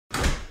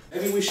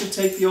Maybe we should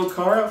take the old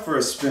car out for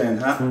a spin,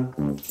 huh?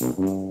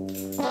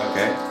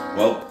 Okay,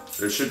 well,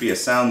 there should be a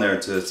sound there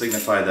to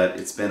signify that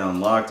it's been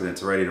unlocked and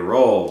it's ready to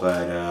roll,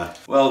 but,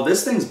 well,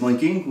 this thing's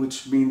blinking,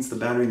 which means the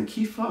battery in the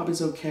key fob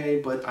is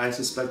okay, but I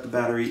suspect the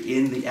battery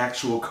in the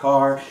actual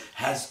car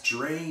has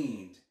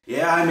drained.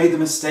 Yeah, I made the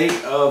mistake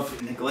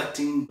of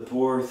neglecting the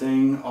poor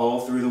thing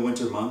all through the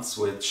winter months,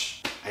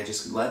 which I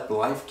just let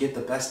life get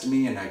the best of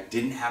me and I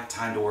didn't have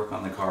time to work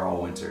on the car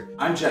all winter.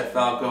 I'm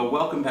JetFalco,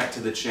 welcome back to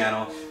the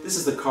channel. This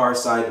is the car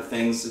side of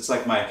things. It's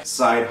like my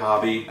side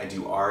hobby. I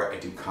do art, I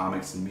do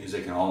comics and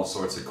music and all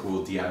sorts of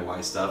cool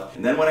DIY stuff.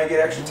 And then when I get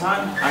extra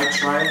time, I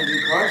try and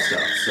do car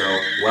stuff. So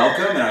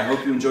welcome, and I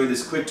hope you enjoyed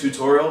this quick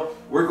tutorial.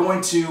 We're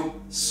going to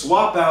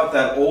swap out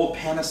that old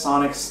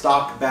Panasonic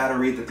stock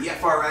battery that the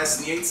FRS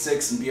and the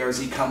 8.6 and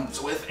BRZ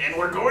comes with, and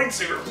we're going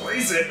to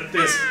replace it with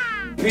this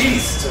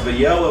beast of a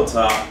yellow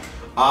top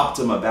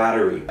Optima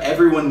battery.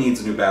 Everyone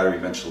needs a new battery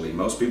eventually.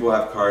 Most people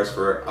have cars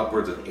for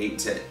upwards of 8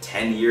 to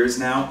 10 years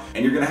now,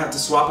 and you're gonna have to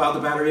swap out the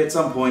battery at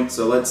some point,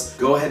 so let's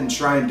go ahead and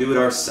try and do it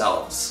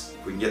ourselves.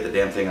 If we can get the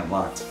damn thing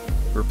unlocked.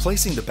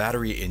 Replacing the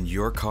battery in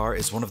your car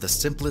is one of the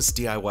simplest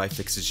DIY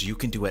fixes you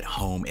can do at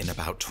home in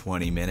about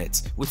 20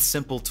 minutes with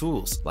simple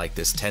tools like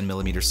this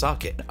 10mm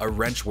socket. A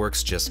wrench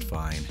works just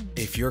fine.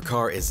 If your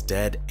car is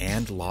dead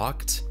and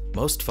locked,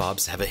 most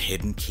fobs have a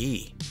hidden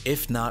key.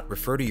 If not,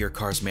 refer to your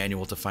car's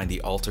manual to find the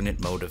alternate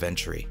mode of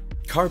entry.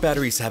 Car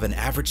batteries have an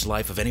average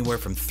life of anywhere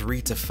from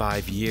 3 to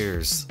 5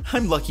 years.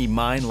 I'm lucky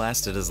mine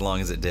lasted as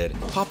long as it did.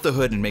 Pop the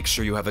hood and make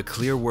sure you have a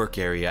clear work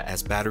area,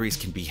 as batteries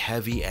can be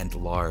heavy and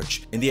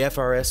large. In the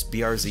FRS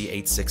BRZ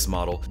 8.6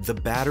 model, the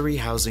battery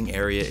housing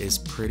area is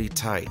pretty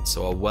tight,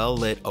 so a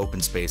well-lit open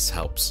space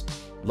helps.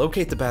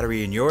 Locate the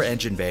battery in your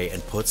engine bay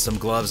and put some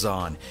gloves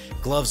on.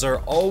 Gloves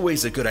are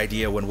always a good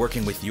idea when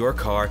working with your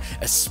car,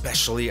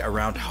 especially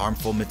around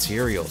harmful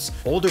materials.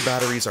 Older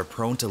batteries are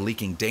prone to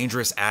leaking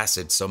dangerous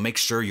acids, so make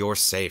sure you're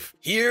safe.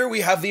 Here we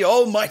have the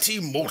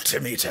almighty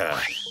multimeter.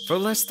 For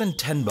less than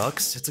 10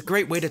 bucks, it's a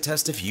great way to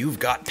test if you've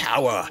got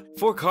power.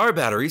 For car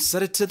batteries,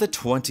 set it to the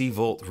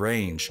 20-volt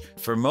range.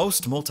 For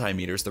most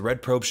multimeters, the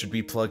red probe should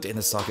be plugged in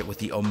a socket with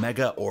the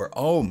omega or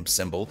ohm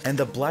symbol, and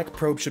the black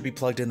probe should be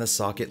plugged in the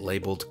socket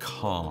labeled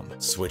COM.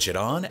 Switch it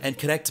on and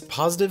connect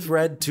positive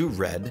red to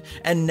red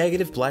and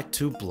negative black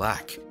to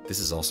black. This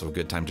is also a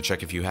good time to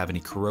check if you have any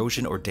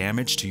corrosion or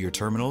damage to your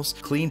terminals.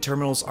 Clean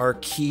terminals are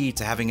key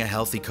to having a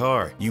healthy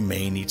car. You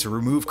may need to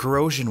remove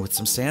corrosion with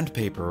some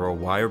sandpaper or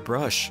wire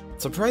brush.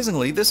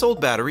 Surprisingly, this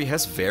old battery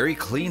has very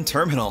clean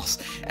terminals.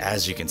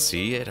 As you can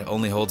see, it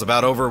only holds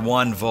about over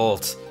 1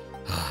 volt.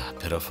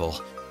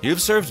 Pitiful.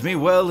 You've served me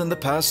well in the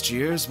past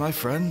years, my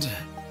friend.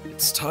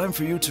 It's time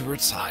for you to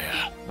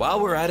retire.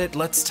 While we're at it,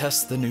 let's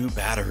test the new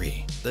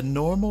battery. The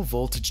normal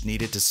voltage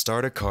needed to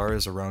start a car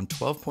is around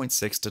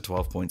 12.6 to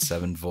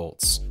 12.7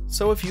 volts.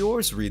 So if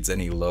yours reads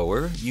any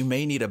lower, you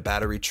may need a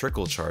battery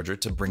trickle charger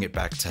to bring it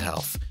back to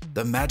health.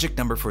 The magic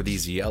number for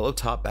these yellow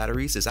top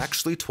batteries is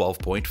actually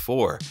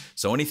 12.4,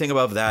 so anything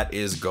above that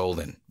is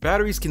golden.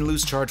 Batteries can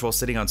lose charge while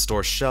sitting on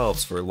store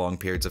shelves for long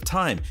periods of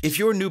time. If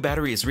your new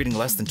battery is reading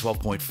less than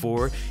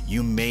 12.4,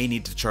 you may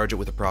need to charge it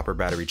with a proper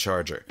battery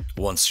charger.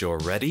 Once you're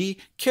ready,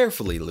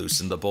 carefully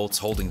loosen the bolts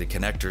holding the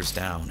connectors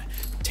down.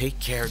 Take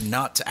care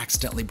not to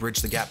accidentally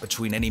bridge the gap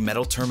between any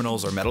metal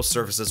terminals or metal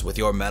surfaces with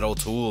your metal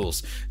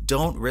tools.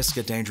 Don't risk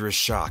a dangerous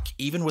shock,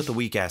 even with a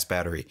weak-ass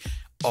battery.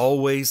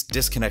 Always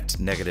disconnect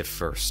negative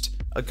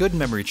first. A good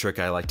memory trick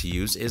I like to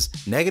use is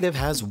negative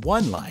has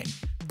 1 line,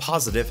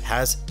 positive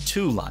has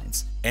 2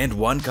 lines, and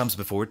 1 comes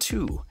before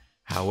 2.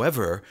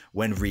 However,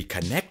 when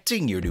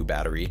reconnecting your new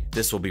battery,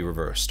 this will be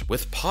reversed,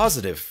 with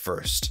positive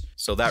first.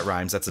 So that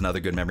rhymes, that's another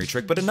good memory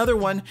trick. But another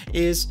one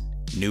is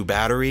new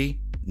battery,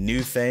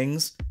 new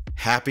things,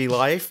 happy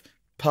life,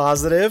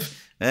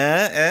 positive,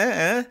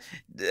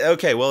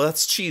 Okay, well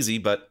that's cheesy,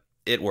 but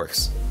it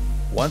works.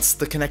 Once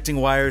the connecting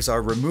wires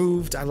are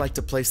removed, I like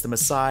to place them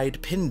aside,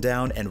 pinned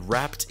down, and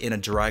wrapped in a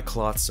dry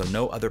cloth so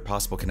no other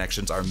possible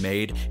connections are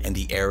made and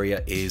the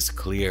area is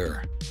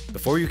clear.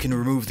 Before you can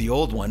remove the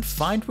old one,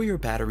 find where your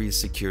battery is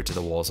secured to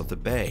the walls of the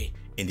bay.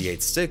 In the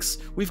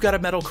 8.6, we've got a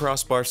metal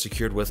crossbar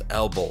secured with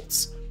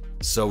L-bolts,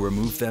 so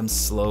remove them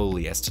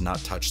slowly as to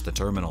not touch the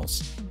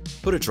terminals.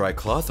 Put a dry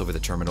cloth over the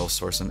terminals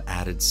for some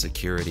added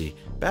security.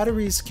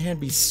 Batteries can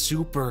be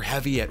super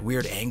heavy at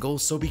weird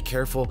angles, so be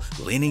careful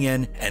leaning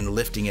in and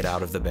lifting it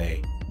out of the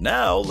bay.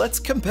 Now let's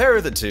compare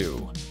the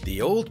two.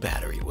 The old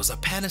battery was a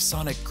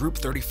Panasonic Group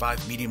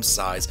 35 medium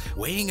size,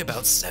 weighing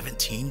about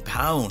 17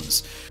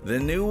 pounds. The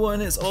new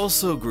one is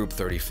also Group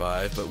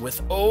 35, but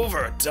with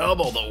over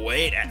double the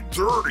weight at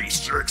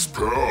 36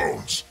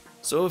 pounds.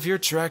 So if you're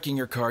tracking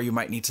your car, you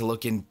might need to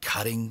look in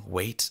cutting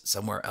weight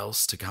somewhere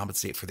else to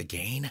compensate for the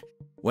gain.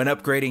 When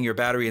upgrading your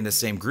battery in the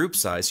same group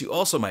size, you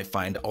also might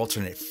find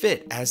alternate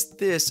fit, as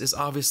this is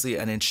obviously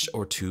an inch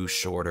or 2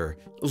 shorter.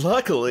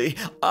 Luckily,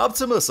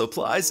 Optima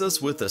supplies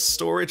us with a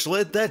storage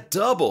lid that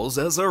doubles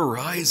as a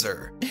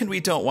riser. And we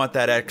don't want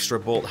that extra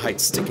bolt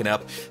height sticking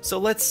up, so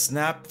let's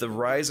snap the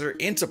riser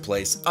into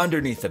place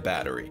underneath the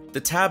battery.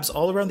 The tabs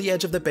all around the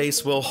edge of the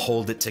base will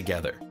hold it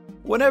together.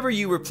 Whenever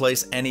you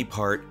replace any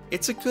part,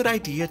 it's a good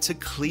idea to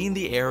clean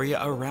the area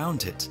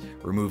around it,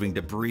 removing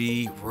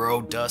debris,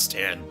 road dust,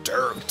 and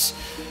dirt.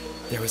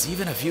 There was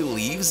even a few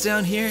leaves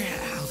down here.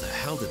 How the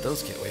hell did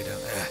those get way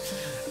down there?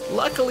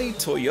 Luckily,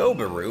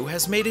 Toyobaru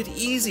has made it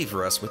easy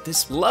for us with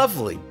this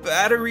lovely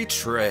battery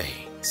tray.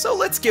 So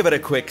let's give it a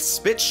quick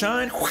spit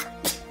shine.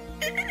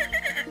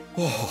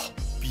 Oh,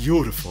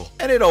 beautiful.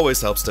 And it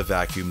always helps to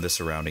vacuum the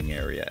surrounding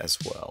area as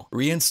well.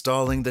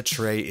 Reinstalling the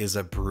tray is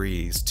a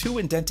breeze. 2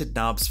 indented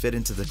knobs fit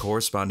into the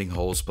corresponding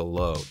holes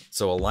below,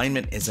 so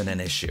alignment isn't an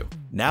issue.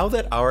 Now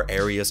that our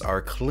areas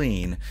are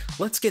clean,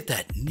 let's get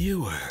that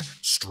newer,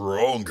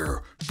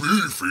 stronger,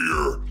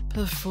 beefier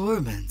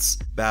performance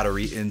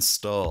battery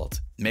installed.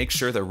 Make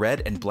sure the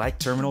red and black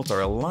terminals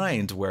are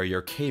aligned where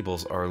your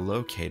cables are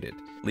located.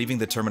 Leaving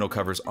the terminal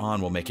covers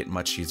on will make it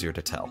much easier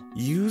to tell.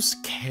 Use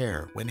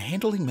care when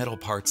handling metal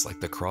parts like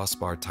the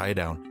crossbar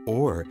tie-down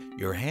or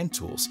your hand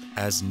tools,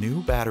 as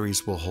new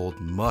batteries will hold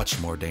much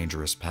more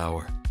dangerous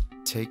power.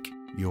 Take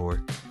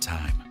your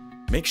time.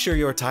 Make sure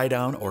your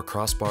tie-down or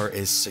crossbar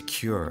is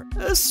secure,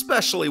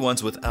 especially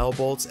ones with L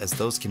bolts, as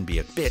those can be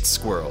a bit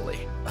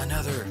squirrely.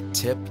 Another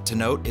tip to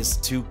note is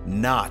to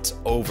not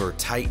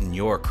over-tighten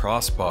your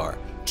crossbar.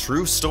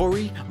 True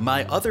story,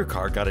 my other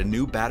car got a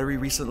new battery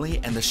recently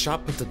and the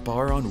shop put the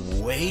bar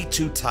on way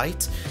too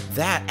tight.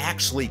 That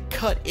actually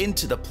cut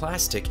into the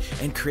plastic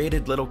and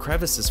created little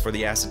crevices for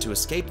the acid to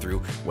escape through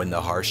when the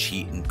harsh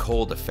heat and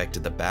cold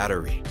affected the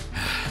battery.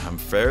 I'm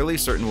fairly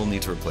certain we'll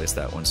need to replace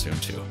that one soon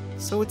too.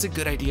 So it's a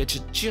good idea to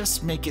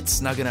just make it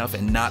snug enough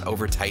and not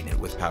over tighten it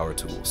with power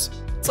tools.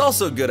 It's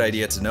also a good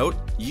idea to note,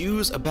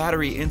 use a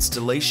battery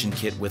installation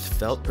kit with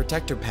felt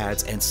protector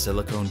pads and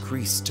silicone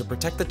grease to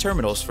protect the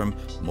terminals from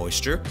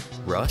moisture,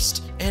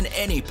 rust, and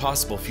any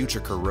possible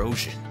future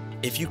corrosion.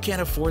 If you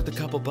can't afford the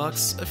couple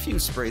bucks, a few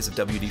sprays of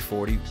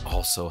WD-40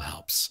 also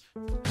helps.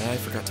 I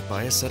forgot to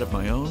buy a set of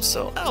my own,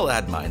 so I'll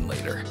add mine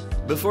later.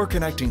 Before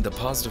connecting the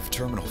positive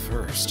terminal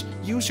first,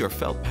 use your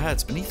felt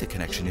pads beneath the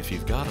connection if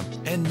you've got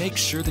them, and make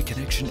sure the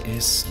connection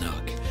is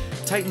snug.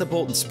 Tighten the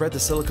bolt and spread the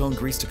silicone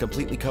grease to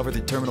completely cover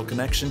the terminal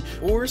connection,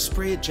 or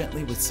spray it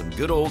gently with some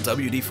good old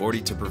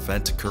WD-40 to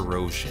prevent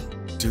corrosion.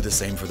 Do the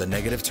same for the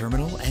negative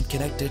terminal and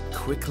connect it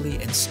quickly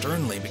and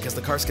sternly because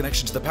the car's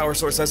connection to the power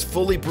source has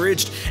fully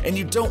bridged and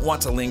you don't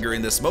want to linger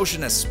in this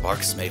motion as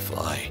sparks may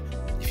fly.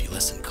 If you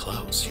listen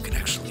close, you can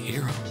actually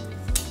hear them.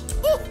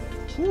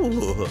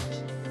 Ooh.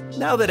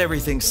 Now that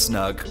everything's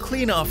snug,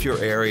 clean off your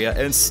area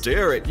and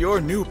stare at your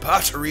new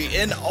battery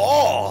in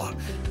awe.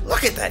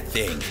 Look at that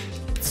thing.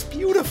 It's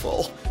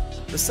beautiful.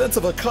 The sense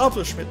of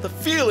accomplishment, the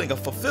feeling of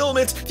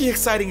fulfillment, the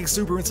exciting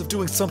exuberance of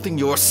doing something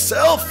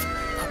yourself,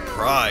 the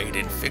pride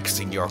in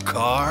fixing your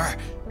car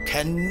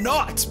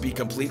cannot be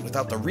complete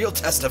without the real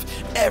test of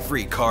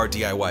every car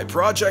DIY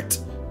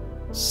project,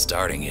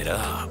 starting it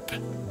up.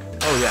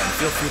 Oh yeah, and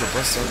feel free to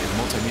bust out your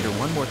multimeter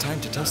one more time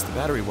to test the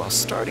battery while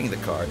starting the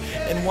car,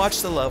 and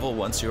watch the level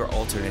once your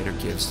alternator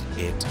gives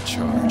it a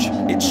charge.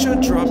 It should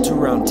drop to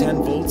around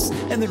 10 volts,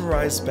 and then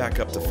rise back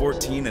up to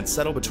 14 and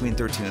settle between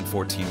 13 and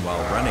 14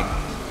 while running.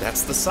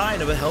 That's the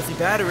sign of a healthy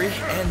battery,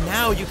 and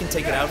now you can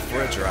take it out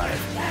for a drive.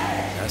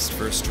 Best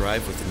first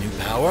drive with the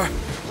new power?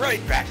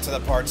 Right back to the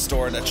parts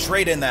store to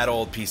trade in that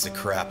old piece of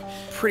crap.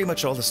 Pretty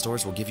much all the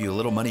stores will give you a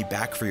little money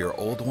back for your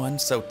old one,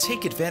 so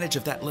take advantage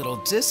of that little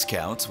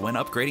discount when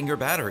upgrading your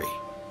battery.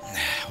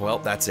 Well,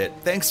 that's it.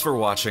 Thanks for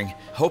watching.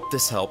 Hope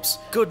this helps.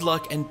 Good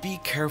luck and be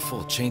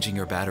careful changing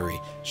your battery.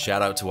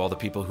 Shout out to all the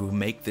people who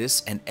make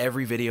this and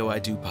every video I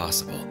do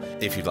possible.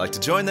 If you'd like to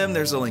join them,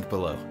 there's a link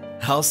below.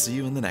 I'll see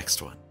you in the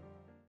next one.